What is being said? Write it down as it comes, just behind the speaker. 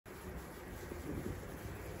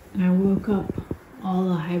I woke up all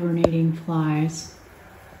the hibernating flies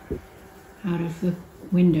out of the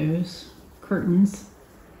windows, curtains.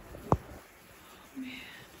 Oh, man.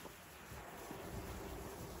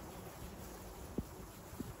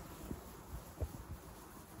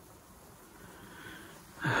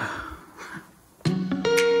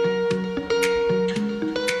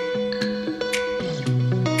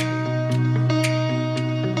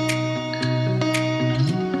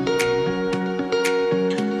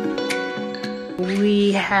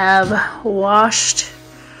 We have washed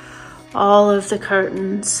all of the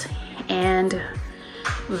curtains and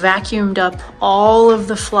vacuumed up all of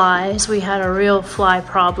the flies. We had a real fly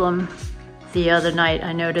problem the other night.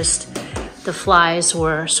 I noticed the flies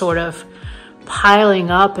were sort of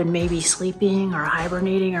piling up and maybe sleeping or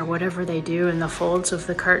hibernating or whatever they do in the folds of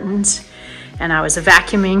the curtains. And I was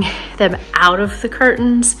vacuuming them out of the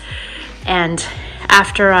curtains. And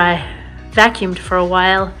after I vacuumed for a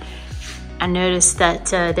while, I noticed that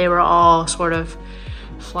they were all sort of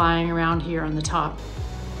flying around here on the top.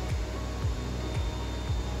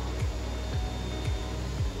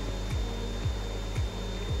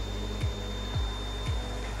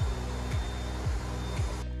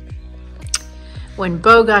 When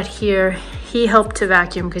Beau got here, he helped to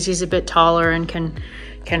vacuum because he's a bit taller and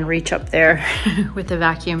can reach up there with the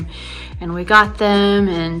vacuum. And we got them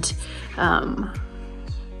and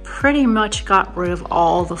pretty much got rid of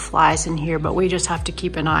all the flies in here, but we just have to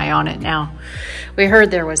keep an eye on it now. We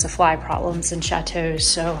heard there was a fly problems in chateaus,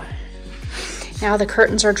 so now the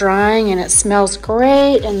curtains are drying and it smells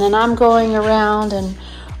great. And then I'm going around and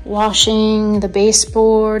washing the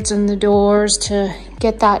baseboards and the doors to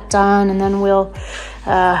get that done. And then we'll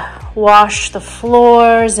wash the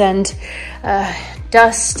floors and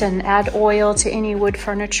dust and add oil to any wood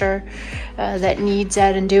furniture that needs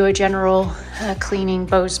it, and do a general cleaning.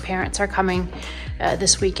 Beau's parents are coming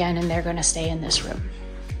this weekend and they're gonna stay in this room.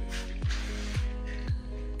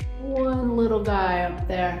 One little guy up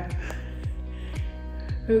there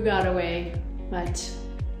who got away, but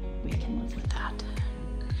we can live with that.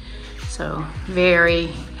 So very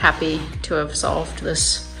happy to have solved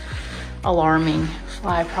this alarming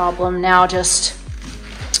fly problem. Now just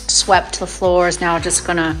swept the floors, now just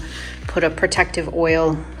gonna put a protective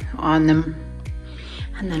oil on them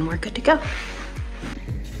and then we're good to go.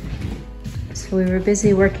 So we were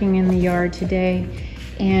busy working in the yard today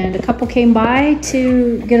and a couple came by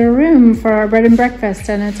to get a room for our bread and breakfast,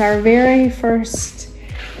 and it's our very first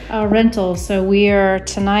rental. So we are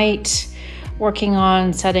tonight working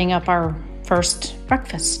on setting up our first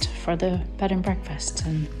breakfast for the bed and breakfast,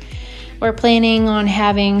 and we're planning on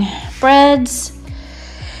having breads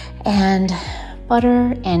and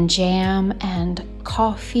butter and jam and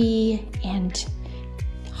coffee and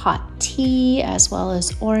hot tea, as well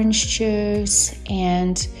as orange juice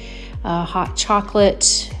and hot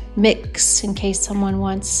chocolate mix in case someone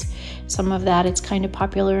wants some of that. It's kind of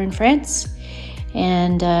popular in France.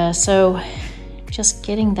 And so just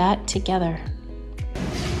getting that together.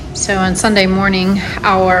 So on Sunday morning,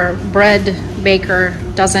 our bread baker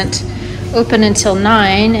doesn't open until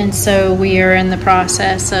 9, and so we are in the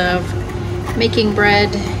process of making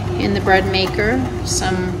bread in the bread maker,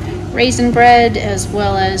 some raisin bread as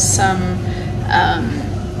well as some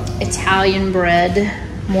Italian bread,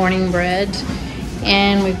 morning bread.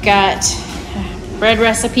 And we've got bread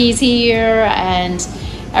recipes here and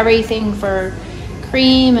everything for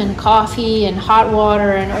cream and coffee and hot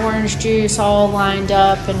water and orange juice all lined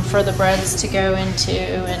up and for the breads to go into.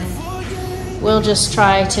 And we'll just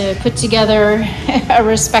try to put together a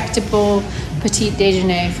respectable petit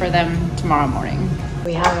déjeuner for them tomorrow morning.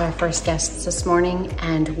 We have our first guests this morning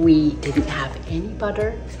and we didn't have any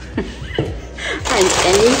butter and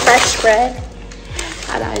any fresh bread,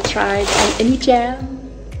 and I tried any jam.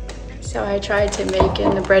 So I tried to make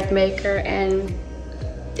in the bread maker and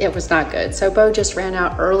it was not good. So Beau just ran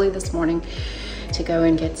out early this morning to go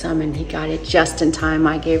and get some, and he got it just in time.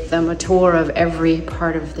 I gave them a tour of every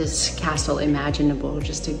part of this castle imaginable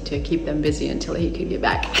just to keep them busy until he could get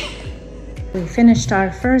back. We finished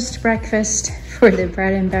our first breakfast for the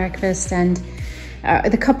bread and breakfast, and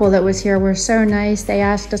the couple that was here were so nice. They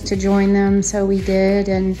asked us to join them, so we did.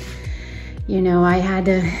 And you know, I had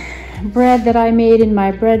bread that I made in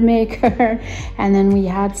my bread maker, and then we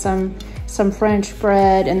had some French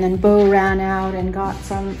bread, and then Beau ran out and got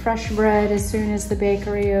some fresh bread as soon as the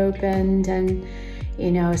bakery opened, and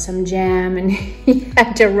you know, some jam, and he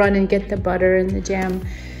had to run and get the butter and the jam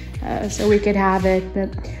so we could have it. But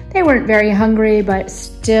they weren't very hungry, but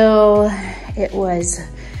still it was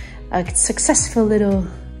a successful little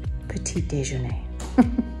petit déjeuner.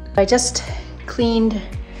 I just cleaned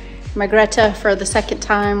Margrethe for the second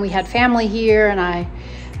time. We had family here, and I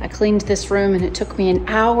cleaned this room, and it took me an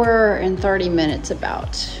hour and 30 minutes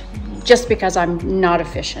about, just because I'm not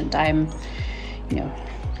efficient. I'm, you know,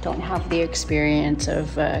 don't have the experience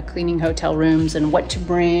of cleaning hotel rooms and what to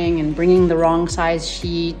bring, and bringing the wrong size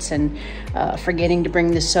sheets, and forgetting to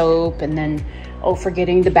bring the soap, and then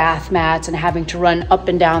forgetting the bath mats, and having to run up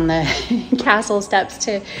and down the castle steps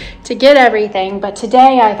to get everything. But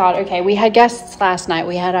today I thought, okay, we had guests last night.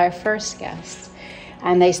 We had our first guests,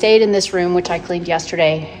 and they stayed in this room, which I cleaned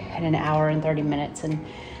yesterday in an hour and 30 minutes. And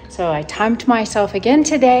so I timed myself again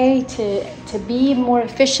today to be more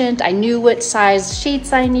efficient. I knew what size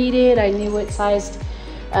sheets I needed. I knew what sized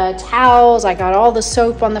towels. I got all the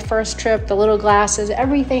soap on the first trip, the little glasses,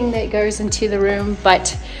 everything that goes into the room,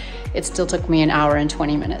 but it still took me an hour and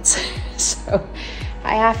 20 minutes. So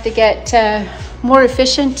I have to get more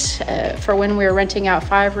efficient for when we're renting out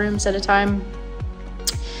 5 rooms at a time.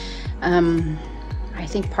 I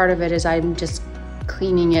think part of it is I'm just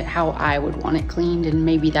cleaning it how I would want it cleaned, and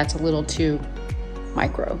maybe that's a little too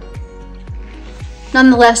micro.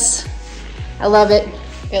 Nonetheless, I love it.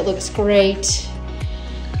 It looks great.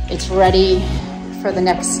 It's ready for the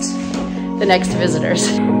next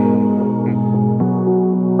visitors.